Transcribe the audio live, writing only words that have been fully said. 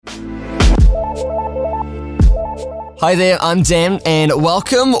Hi there, I'm Dan, and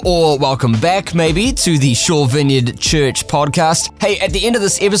welcome back maybe, to the Shore Vineyard Church podcast. Hey, at the end of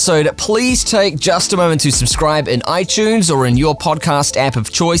this episode, please take just a moment to subscribe in iTunes or in your podcast app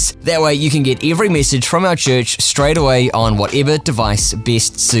of choice. That way you can get every message from our church straight away on whatever device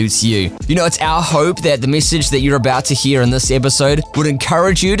best suits you. You know, it's our hope that the message that you're about to hear in this episode would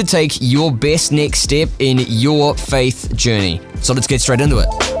encourage you to take your best next step in your faith journey. So let's get straight into it.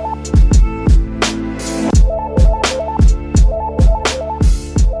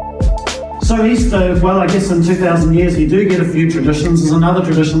 So Easter, well, I guess in 2,000 years you do get a few traditions. There's another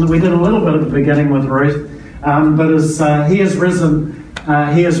tradition that we did a little bit at the beginning with Ruth, but as He has risen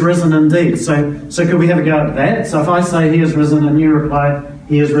indeed. So could we have a go at that? So if I say He has risen and you reply,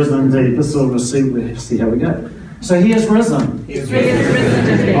 He has risen indeed, this will see how we go. So He has risen. He has risen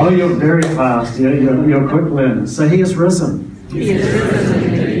indeed. Oh, you're very fast. You're quick learners. So He has risen. He has risen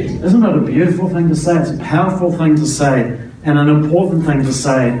indeed. Isn't it a beautiful thing to say? It's a powerful thing to say and an important thing to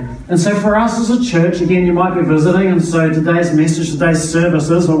say. And so for us as a church, again, you might be visiting, and so today's message, today's service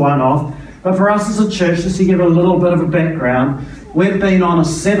is a one-off. But for us as a church, just to give a little bit of a background, we've been on a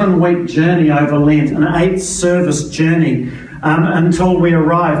 7-week journey over Lent, an 8-service journey, until we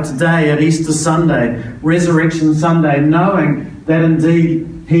arrive today at Easter Sunday, Resurrection Sunday, knowing that indeed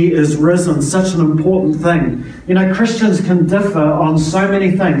He is risen. Such an important thing. You know, Christians can differ on so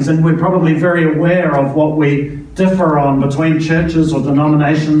many things, and we're probably very aware of what we differ on between churches or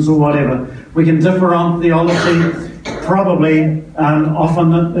denominations or whatever. We can differ on theology. Probably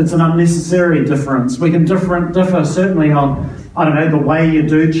often it's an unnecessary difference. We can differ certainly on, the way you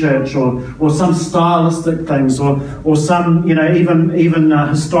do church or some stylistic things or some, even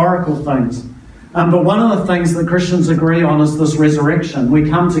historical things. But one of the things that Christians agree on is this resurrection. We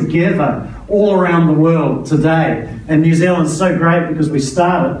come together all around the world today. And New Zealand's so great because we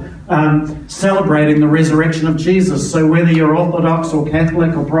started celebrating the resurrection of Jesus. So whether you're Orthodox or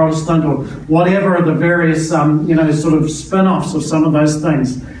Catholic or Protestant or whatever are the various, sort of spin-offs of some of those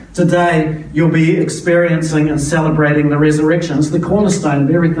things, today you'll be experiencing and celebrating the resurrection. It's the cornerstone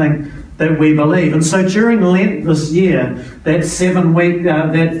of everything that we believe. And so during Lent this year, that 7-week,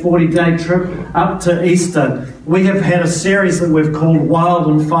 that 40-day trip up to Easter, we have had a series that we've called Wild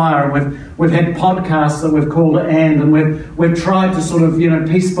and Fire. And we've had podcasts that we've called and we've tried to sort of,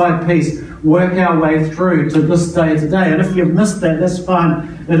 piece by piece, work our way through to this day today. And if you've missed that, that's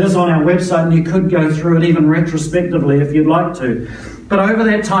fine. It is on our website and you could go through it even retrospectively if you'd like to. But over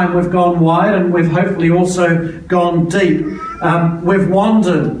that time, we've gone wide and we've hopefully also gone deep. We've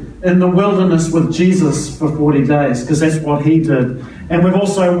wandered in the wilderness with Jesus for 40 days, because that's what He did. And we've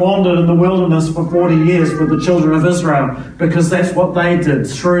also wandered in the wilderness for 40 years with the children of Israel, because that's what they did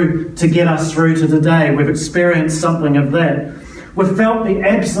to get us through to today. We've experienced something of that. We've felt the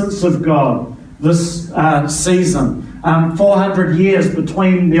absence of God this season. 400 years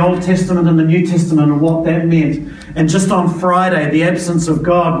between the Old Testament and the New Testament and what that meant. And just on Friday, the absence of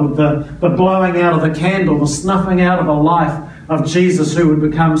God with the blowing out of the candle, the snuffing out of a life of Jesus who would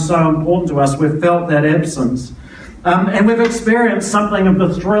become so important to us. We've felt that absence. And we've experienced something of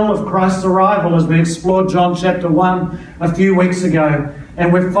the thrill of Christ's arrival as we explored John chapter 1 a few weeks ago.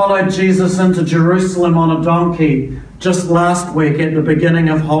 And we've followed Jesus into Jerusalem on a donkey just last week at the beginning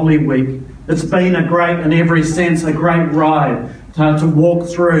of Holy Week. It's been in every sense, a great ride to walk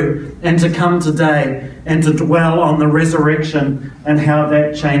through and to come today and to dwell on the resurrection and how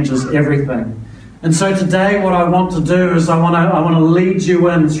that changes everything. And so today what I want to do is I want to lead you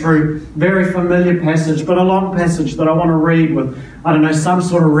in through a very familiar passage, but a long passage that I want to read with, some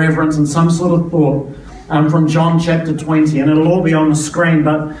sort of reverence and some sort of thought from John chapter 20. And it'll all be on the screen,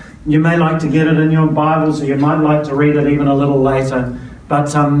 but you may like to get it in your Bibles or you might like to read it even a little later.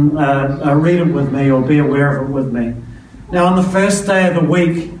 But read it with me or be aware of it with me. Now on the first day of the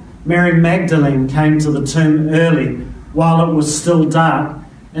week, Mary Magdalene came to the tomb early while it was still dark,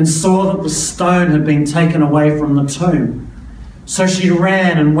 and saw that the stone had been taken away from the tomb. So she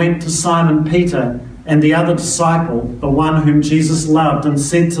ran and went to Simon Peter and the other disciple, the one whom Jesus loved, and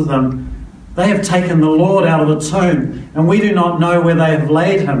said to them, "They have taken the Lord out of the tomb, and we do not know where they have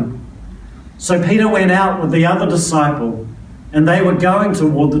laid Him." So Peter went out with the other disciple, and they were going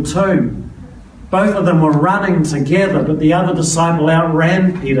toward the tomb. Both of them were running together, but the other disciple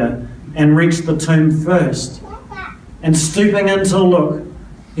outran Peter and reached the tomb first. And stooping in to look,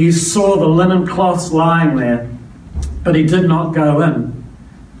 he saw the linen cloths lying there, but he did not go in.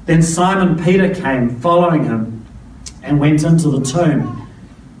 Then Simon Peter came, following him, and went into the tomb.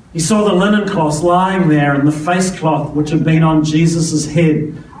 He saw the linen cloths lying there and the face cloth which had been on Jesus'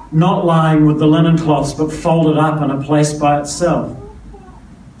 head, not lying with the linen cloths, but folded up in a place by itself.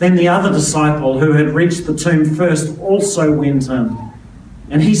 Then the other disciple who had reached the tomb first also went in,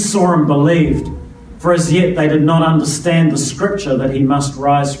 and he saw and believed, for as yet they did not understand the scripture that he must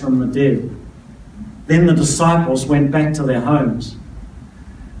rise from the dead. Then the disciples went back to their homes.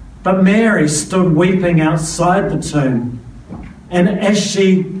 But Mary stood weeping outside the tomb, and as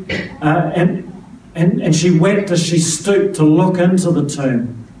she she wept as she stooped to look into the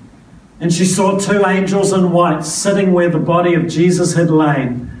tomb. And she saw two angels in white sitting where the body of Jesus had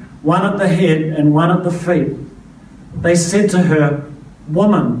lain, one at the head and one at the feet. They said to her,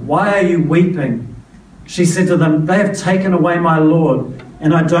 "Woman, why are you weeping?" She said to them, "They have taken away my Lord,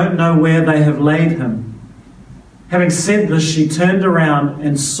 and I don't know where they have laid him." Having said this, she turned around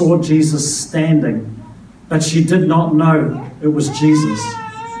and saw Jesus standing, but she did not know it was Jesus.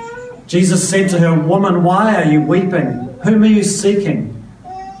 Jesus said to her, "Woman, why are you weeping? Whom are you seeking?"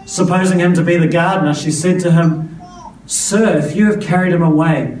 Supposing him to be the gardener, she said to him, "Sir, if you have carried him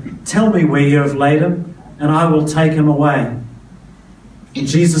away, tell me where you have laid him, and I will take him away." And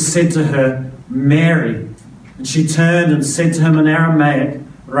Jesus said to her, "Mary." And she turned and said to him in Aramaic,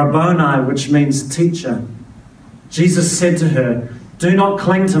 "Rabboni," which means teacher. Jesus said to her, "Do not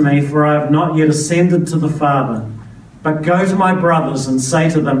cling to me, for I have not yet ascended to the Father. But go to my brothers and say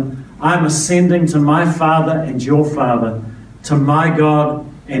to them, I am ascending to my Father and your Father, to my God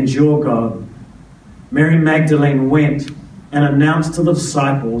and your God." Mary Magdalene went and announced to the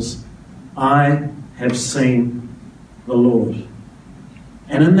disciples, "I have seen the Lord."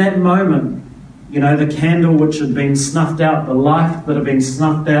 And in that moment, the candle which had been snuffed out, the life that had been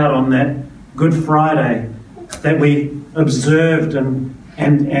snuffed out on that Good Friday that we observed and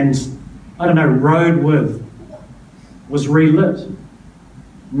rode with, was relit.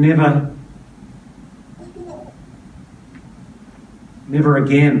 Never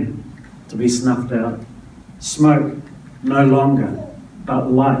again to be snuffed out. Smoke no longer,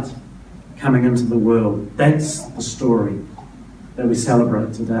 but light coming into the world. That's the story that we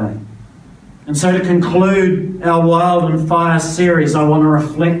celebrate today. And so to conclude our Wild and Fire series, I want to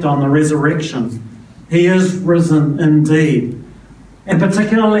reflect on the resurrection. He is risen indeed. And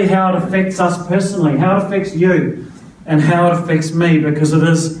particularly how it affects us personally, how it affects you, and how it affects me, because it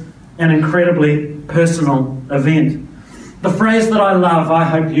is an incredibly personal event. The phrase that I love, I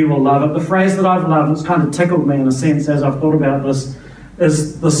hope you will love it, the phrase that I've loved, it's kind of tickled me in a sense as I've thought about this,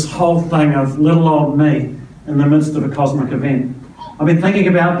 is this whole thing of little old me in the midst of a cosmic event. I've been thinking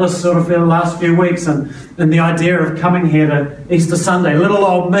about this sort of for the last few weeks, and the idea of coming here to Easter Sunday, little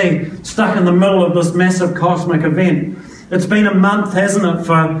old me stuck in the middle of this massive cosmic event. It's been a month, hasn't it,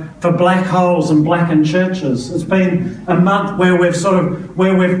 for black holes and blackened churches. It's been a month where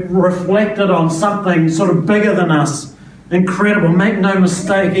we've reflected on something sort of bigger than us. Incredible. Make no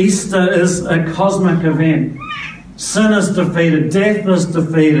mistake, Easter is a cosmic event. Sin is defeated. Death is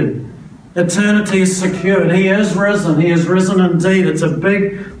defeated. Eternity is secured. He is risen. He is risen indeed. It's a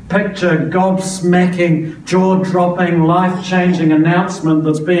big picture, gobsmacking, jaw-dropping, life-changing announcement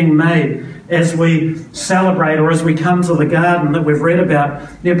that's being made as we celebrate, or as we come to the garden that we've read about.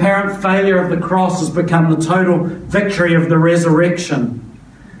 The apparent failure of the cross has become the total victory of the resurrection.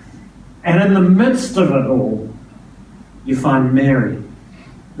 And in the midst of it all, you find Mary.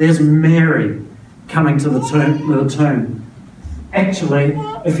 There's Mary coming to the tomb. Actually,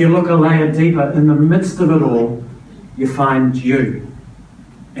 if you look a layer deeper, in the midst of it all, you find you.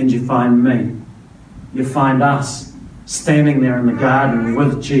 And you find me. You find us standing there in the garden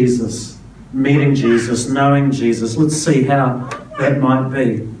with Jesus, meeting Jesus, knowing Jesus. Let's see how that might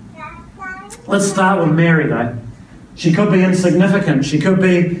be. Let's start with Mary, though. She could be insignificant. She could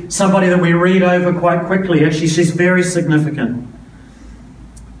be somebody that we read over quite quickly. Actually, she's very significant.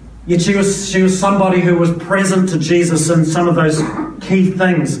 Yet she was somebody who was present to Jesus in some of those key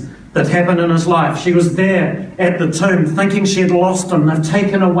things that happened in his life. She was there at the tomb thinking she had lost him. They've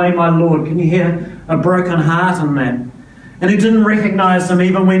taken away my Lord. Can you hear a broken heart in that? And he didn't recognize him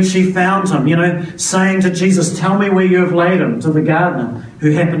even when she found him, saying to Jesus, "Tell me where you have laid him," to the gardener,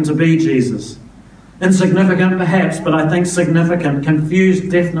 who happened to be Jesus. Insignificant perhaps, but I think significant. Confused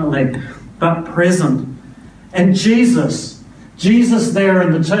definitely, but present. And Jesus there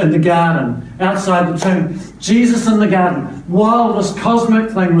in the garden, outside the tomb. Jesus in the garden, while this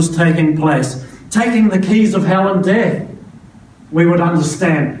cosmic thing was taking place, taking the keys of hell and death, we would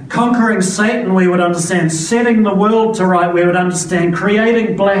understand. Conquering Satan, we would understand. Setting the world to right, we would understand.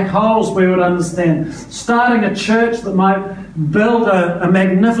 Creating black holes, we would understand. Starting a church that might build a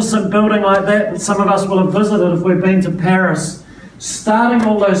magnificent building like that some of us will have visited if we've been to Paris. Starting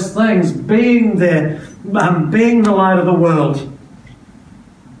all those things, being there, being the light of the world,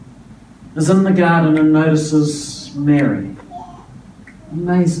 is in the garden and notices Mary.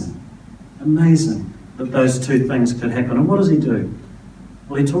 Amazing. Amazing that those two things could happen. And what does he do?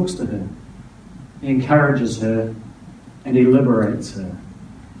 Well, he talks to her. He encourages her and he liberates her.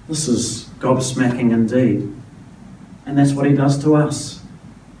 This is gobsmacking indeed. And that's what he does to us.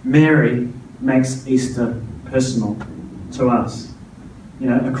 Mary makes Easter personal to us. You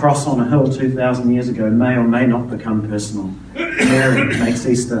know, a cross on a hill 2,000 years ago may or may not become personal. Mary makes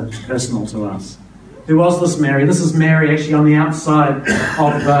Easter personal to us. Who was this Mary? This is Mary actually on the outside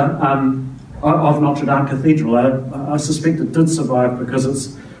of Notre Dame Cathedral. I suspect it did survive because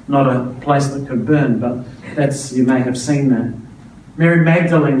it's not a place that could burn, but you may have seen that. Mary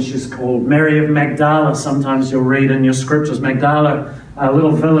Magdalene, she's called. Mary of Magdala, sometimes you'll read in your scriptures. Magdala, a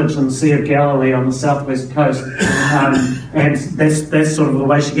little village in the Sea of Galilee on the southwest coast. And that's sort of the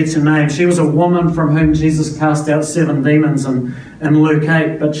way she gets her name. She was a woman from whom Jesus cast out 7 demons in Luke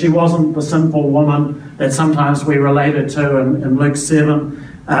 8, but she wasn't the sinful woman that sometimes we relate her to in Luke 7.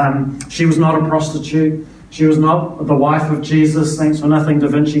 She was not a prostitute. She was not the wife of Jesus, thanks for nothing, Da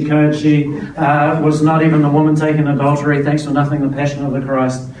Vinci Code. She was not even the woman taken in adultery, thanks for nothing, the Passion of the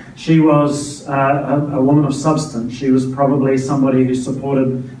Christ. She was a woman of substance. She was probably somebody who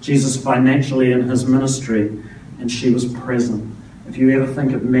supported Jesus financially in his ministry, and she was present. If you ever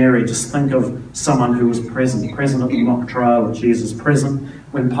think of Mary, just think of someone who was present at the mock trial of Jesus, present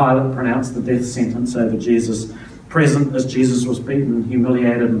when Pilate pronounced the death sentence over Jesus, present as Jesus was beaten,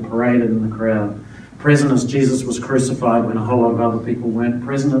 humiliated and paraded in the crowd, present as Jesus was crucified when a whole lot of other people weren't,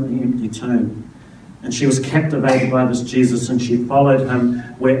 present at the empty tomb. And she was captivated by this Jesus, and she followed him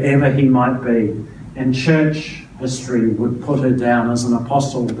wherever he might be. And church history would put her down as an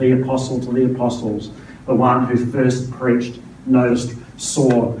apostle to the apostles, the one who first preached, noticed,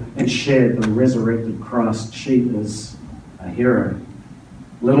 saw, and shared the resurrected Christ. She is a hero.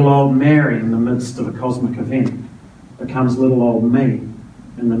 Little old Mary in the midst of a cosmic event becomes little old me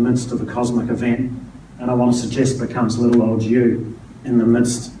in the midst of a cosmic event. And I want to suggest becomes little old you in the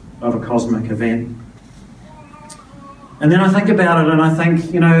midst of a cosmic event. And then I think about it and I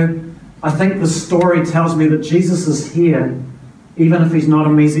think, I think the story tells me that Jesus is here even if he's not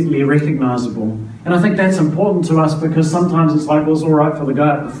immediately recognizable. And I think that's important to us because sometimes it's like, well, it's all right for the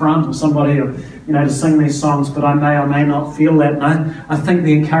guy at the front or somebody to sing these songs, but I may or may not feel that. And I think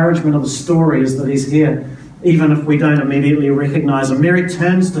the encouragement of the story is that he's here even if we don't immediately recognize him. Mary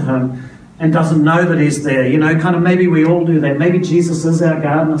turns to him and doesn't know that he's there. Maybe we all do that. Maybe Jesus is our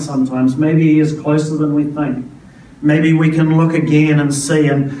gardener sometimes. Maybe he is closer than we think. Maybe we can look again and see.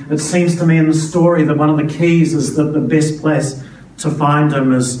 And it seems to me in the story that one of the keys is that the best place to find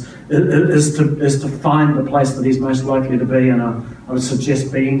him is to find the place that he's most likely to be. And I would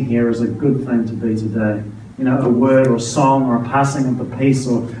suggest being here is a good thing to be today. A word or a song or a passing of the peace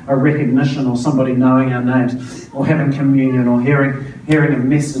or a recognition or somebody knowing our names or having communion or hearing a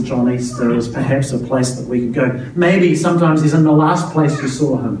message on Easter is perhaps a place that we could go. Maybe sometimes he's in the last place you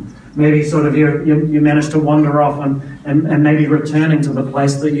saw him. Maybe sort of you managed to wander off and maybe returning to the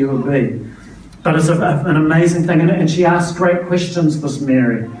place that you would be. But it's an amazing thing. And she asks great questions, this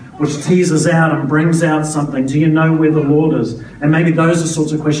Mary, which teases out and brings out something. Do you know where the Lord is? And maybe those are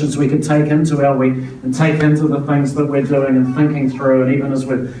sorts of questions we could take into our week and take into the things that we're doing and thinking through. And even as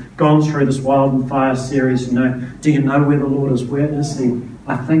we've gone through this Wild and Fire series, do you know where the Lord is? Where is he?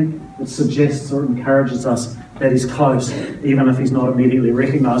 I think it suggests or encourages us that he's close, even if he's not immediately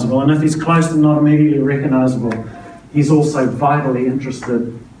recognizable. And if he's close and not immediately recognizable, he's also vitally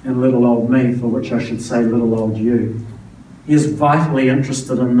interested in little old me, for which I should say little old you. He is vitally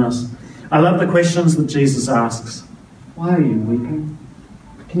interested in this. I love the questions that Jesus asks. Why are you weeping?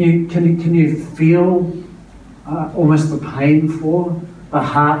 Can you feel almost the pain for, the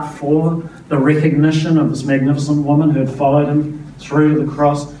heart for, the recognition of this magnificent woman who had followed him through the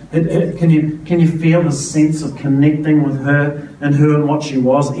cross? Can you feel the sense of connecting with her and who and what she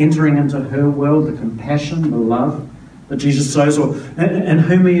was, entering into her world, the compassion, the love that Jesus shows? And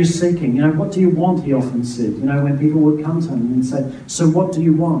whom are you seeking? What do you want, he often said. When people would come to him and say, so what do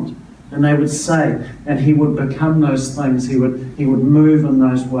you want? And they would say, and he would become those things. He would move in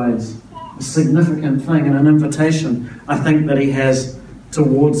those ways. A significant thing and an invitation, I think, that he has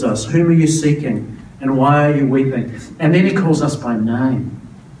towards us. Whom are you seeking? And why are you weeping? And then he calls us by name.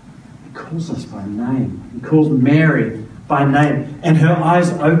 He calls us by name. He calls Mary by name. And her eyes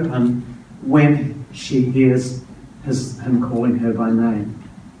open when she hears him calling her by name.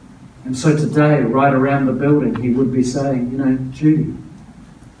 And so today, right around the building, he would be saying, Judy,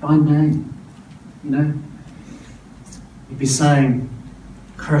 by name. He'd be saying,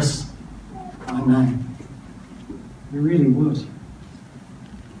 Chris, by name. He really would.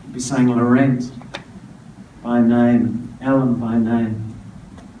 He'd be saying, Lorenz, by name. Alan, by name.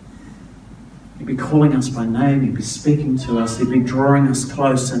 He'd be calling us by name, he'd be speaking to us, he'd be drawing us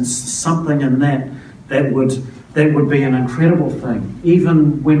close, and something in that would be an incredible thing,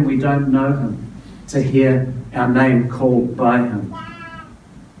 even when we don't know him, to hear our name called by him.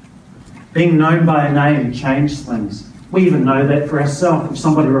 Being known by a name changes things. We even know that for ourselves. If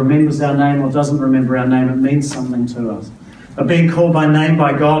somebody remembers our name or doesn't remember our name, it means something to us. But being called by name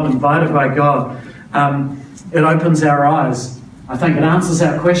by God, invited by God, it opens our eyes. I think it answers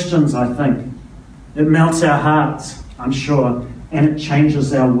our questions, I think. It melts our hearts, I'm sure, and it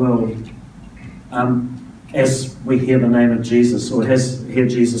changes our world as we hear the name of Jesus, or hear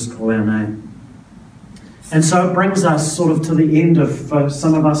Jesus call our name. And so it brings us sort of to the end of, for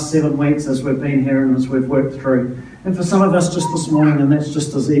some of us, 7 weeks as we've been here and as we've worked through. And for some of us just this morning, and that's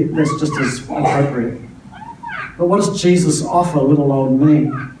just as appropriate. But what does Jesus offer little old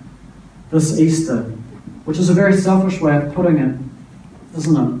me this Easter? Which is a very selfish way of putting it,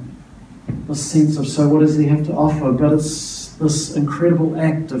 isn't it? This sense of, so what does he have to offer? But it's this incredible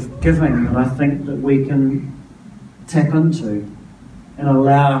act of giving that I think that we can tap into and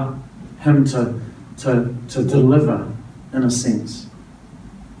allow him to deliver, in a sense.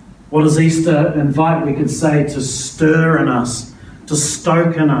 What does Easter invite? We could say to stir in us, to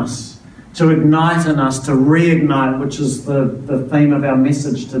stoke in us, to ignite in us, to reignite, which is the theme of our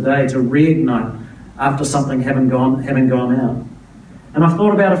message today, to reignite after something having gone out. And I've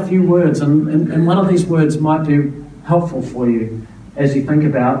thought about a few words, and one of these words might be helpful for you as you think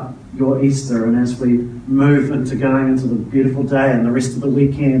about your Easter and as we move into going into the beautiful day and the rest of the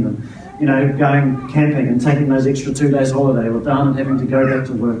weekend and going camping and taking those extra 2 days holiday, or done and having to go back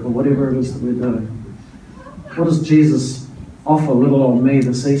to work, or whatever it is that we're doing. What does Jesus offer little old me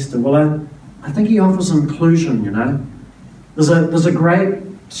this Easter? Well, I think he offers inclusion, There's a great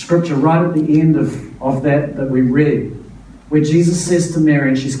scripture right at the end of that we read, where Jesus says to Mary,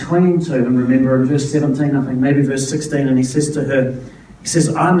 and she's clinging to him, remember in verse 17, I think, maybe verse 16, and he says to her, he says,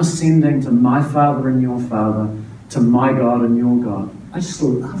 I'm ascending to my Father and your Father, to my God and your God. I just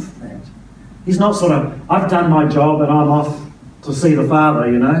love that. He's not sort of, I've done my job and I'm off to see the Father,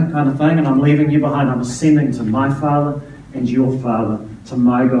 kind of thing, and I'm leaving you behind. I'm ascending to my Father and your Father, to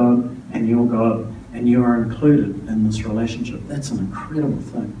my God and your God, and you are included in this relationship. That's an incredible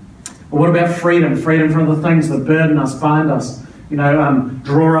thing. But what about freedom? Freedom from the things that burden us, bind us,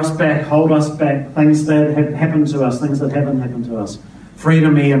 draw us back, hold us back, things that have happened to us, things that haven't happened to us.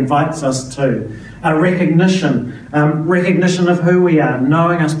 Freedom he invites us to. Recognition of who we are,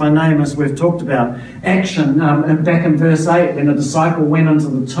 knowing us by name, as we've talked about. Action, and back in verse 8, when a disciple went into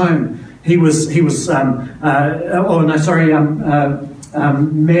the tomb,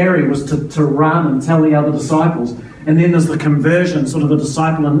 Mary was to run and tell the other disciples. And then there's the conversion, sort of the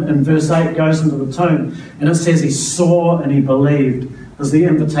disciple in verse 8 goes into the tomb, and it says he saw and he believed. There's the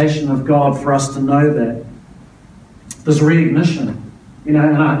invitation of God for us to know that. There's recognition.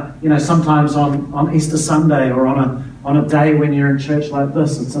 Sometimes on Easter Sunday or on a day when you're in church like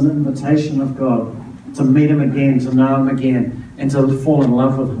this, it's an invitation of God to meet him again, to know him again, and to fall in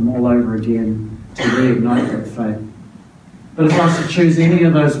love with him all over again, to reignite that faith. But if I was to choose any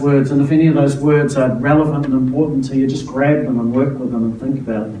of those words, and if any of those words are relevant and important to you, just grab them and work with them and think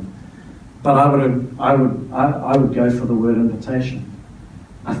about them. But I would go for the word invitation.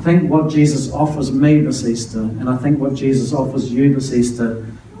 I think what Jesus offers me this Easter, and I think what Jesus offers you this Easter,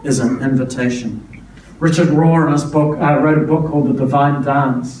 is an invitation. Richard Rohr in his book wrote a book called The Divine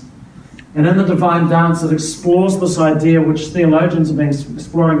Dance. And in The Divine Dance, it explores this idea, which theologians have been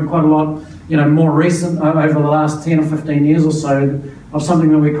exploring quite a lot, more recent, over the last 10 or 15 years or so, of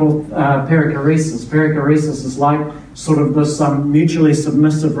something that we call perichoresis. Perichoresis is like sort of this mutually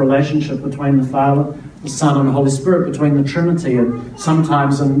submissive relationship between the Father, the Son and the Holy Spirit, between the Trinity, and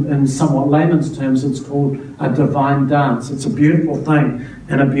sometimes in somewhat layman's terms it's called a divine dance. It's a beautiful thing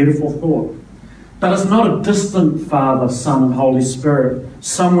and a beautiful thought. But it's not a distant Father, Son and Holy Spirit,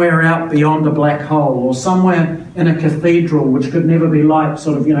 somewhere out beyond a black hole, or somewhere in a cathedral which could never be like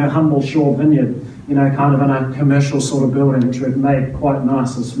sort of, humble Shore Vineyard, kind of in a commercial sort of building which we've made quite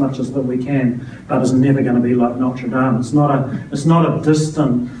nice as much as that we can, but is never going to be like Notre Dame. It's not a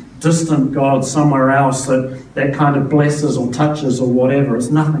distant God somewhere else that kind of blesses or touches or whatever. It's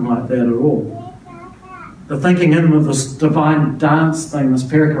nothing like that at all. The thinking in with this divine dance thing, this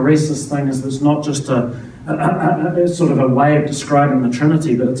perichoresis thing, is there's not just a sort of a way of describing the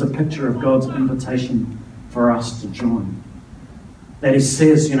Trinity, but it's a picture of God's invitation for us to join. That he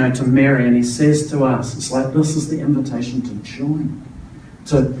says, to Mary, and he says to us, it's like this is the invitation to join,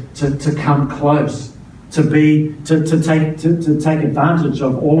 to come close, to take advantage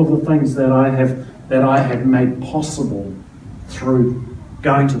of all of the things that I have made possible through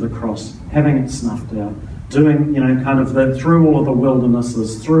going to the cross, having it snuffed out, doing, kind of through all of the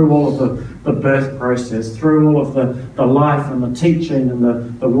wildernesses, through all of the birth process, through all of the life and the teaching and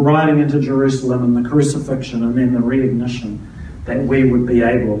the riding into Jerusalem and the crucifixion and then the reignition, that we would be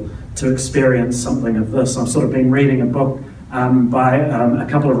able to experience something of this. I've sort of been reading a book by a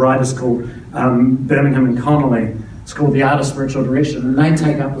couple of writers called Birmingham and Connolly. It's called The Art of Spiritual Direction, and they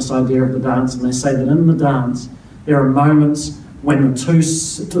take up this idea of the dance, and they say that in the dance there are moments when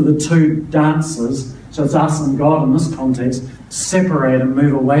the two dancers, so it's us and God in this context, separate and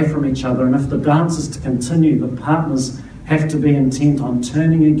move away from each other. And if the dance is to continue, the partners have to be intent on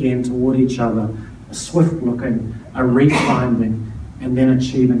turning again toward each other, a swift looking, a refinding, and then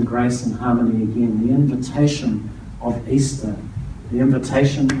achieving grace and harmony again. The invitation of Easter, the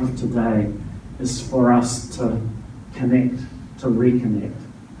invitation of today, is for us to connect, to reconnect,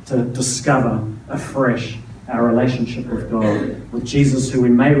 to discover afresh our relationship with God, with Jesus, who we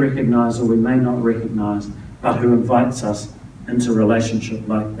may recognize or we may not recognize, but who invites us into relationship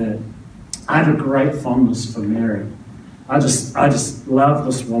like that. I have a great fondness for Mary. I just love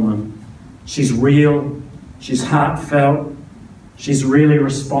this woman. She's real, she's heartfelt, she's really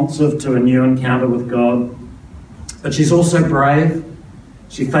responsive to a new encounter with God, but she's also brave.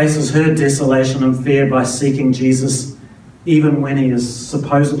 She faces her desolation and fear by seeking Jesus, even when he is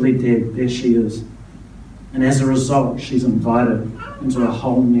supposedly dead. There she is. And as a result, she's invited into a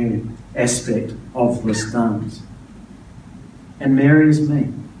whole new aspect of this dance. And Mary is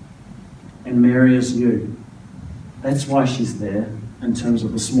me. And Mary is you. That's why she's there, in terms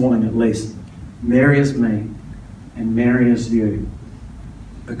of this morning at least. Mary is me, and Mary is you.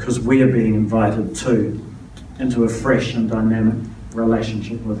 Because we are being invited too into a fresh and dynamic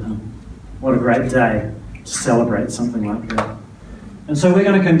relationship with him. What a great day to celebrate something like that. And so we're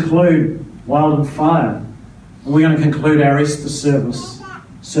going to conclude Wild and Fire. And we're going to conclude our Easter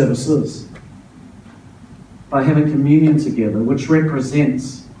services by having communion together, which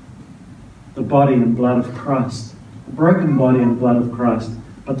represents the body and blood of Christ. The broken body and blood of Christ,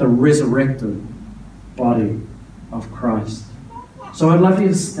 but the resurrected body of Christ. So I'd love you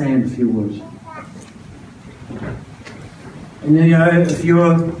to stand if you would. And if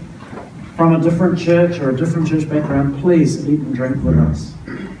you're from a different church or a different church background, please eat and drink with us.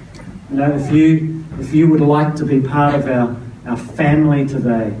 If you would like to be part of our family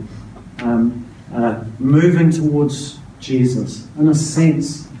today, moving towards Jesus, in a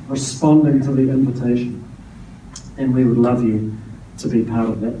sense, responding to the invitation, then we would love you to be part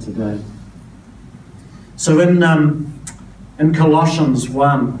of that today. So in Colossians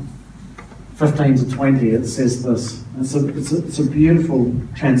 1, 15 to 20, it says this. It's a beautiful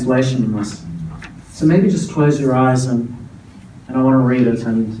translation in this. So maybe just close your eyes and I want to read it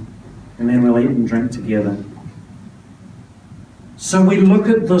and then we'll eat and drink together. So we look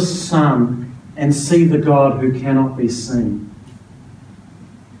at the Son and see the God who cannot be seen.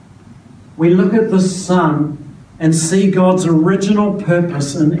 We look at the Son and see God's original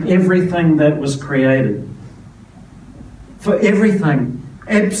purpose in everything that was created. For everything,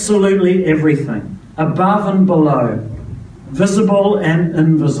 absolutely everything, above and below, visible and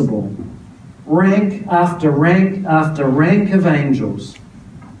invisible, rank after rank after rank of angels,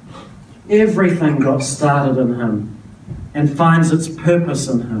 everything got started in him and finds its purpose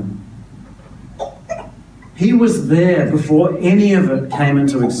in him. He was there before any of it came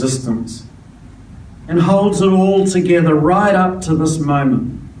into existence and holds it all together right up to this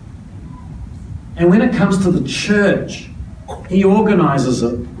moment. And when it comes to the church, he organizes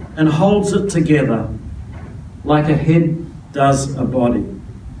it and holds it together like a head does a body.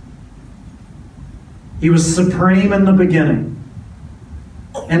 He was supreme in the beginning,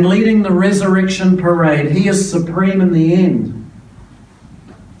 and leading the resurrection parade, he is supreme in the end.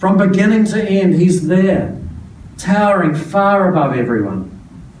 From beginning to end, he's there, towering far above everyone,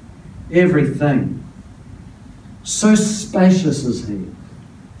 everything. So spacious is he,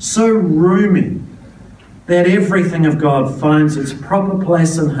 so roomy, that everything of God finds its proper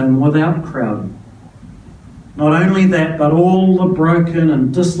place in him without crowding. Not only that, but all the broken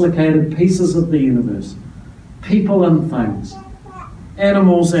and dislocated pieces of the universe, people and things,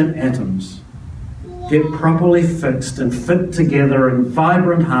 animals and atoms, get properly fixed and fit together in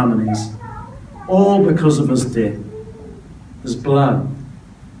vibrant harmonies, all because of his death, his blood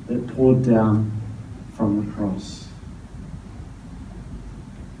that poured down from the cross.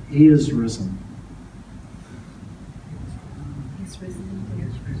 He is risen.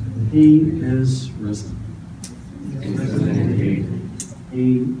 He is risen. He is risen indeed.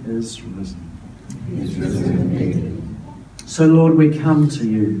 He is risen. He is risen indeed. So Lord, we come to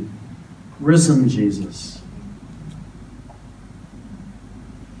you, risen Jesus.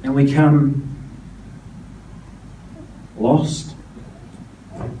 And we come lost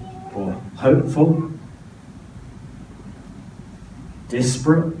or hopeful,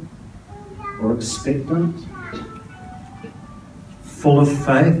 desperate or expectant, full of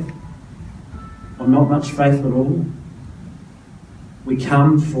faith or not much faith at all. We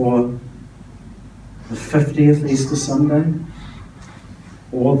come for the 50th Easter Sunday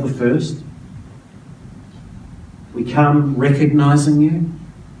or the first. We come recognizing you,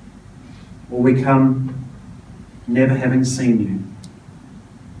 or we come never having seen you.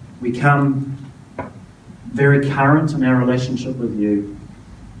 We come very current in our relationship with you.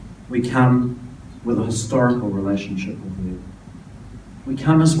 We come with a historical relationship with you. We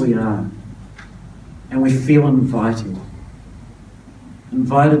come as we are, and we feel invited.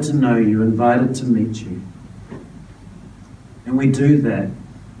 Invited to know you, invited to meet you. And we do that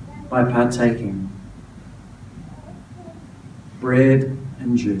by partaking bread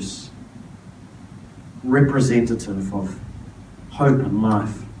and juice, representative of hope and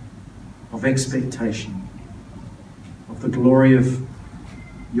life, of expectation, of the glory of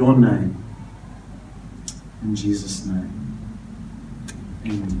your name. In Jesus' name,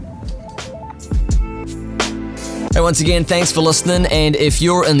 amen. Hey, once again, thanks for listening, and if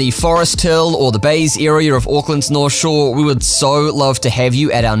you're in the Forest Hill or the Bays area of Auckland's North Shore, we would so love to have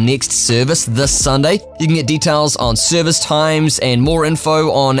you at our next service this Sunday. You can get details on service times and more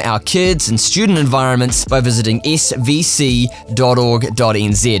info on our kids and student environments by visiting svc.org.nz.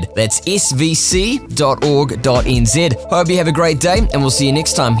 That's svc.org.nz. Hope you have a great day, and we'll see you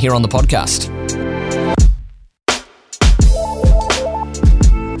next time here on the podcast.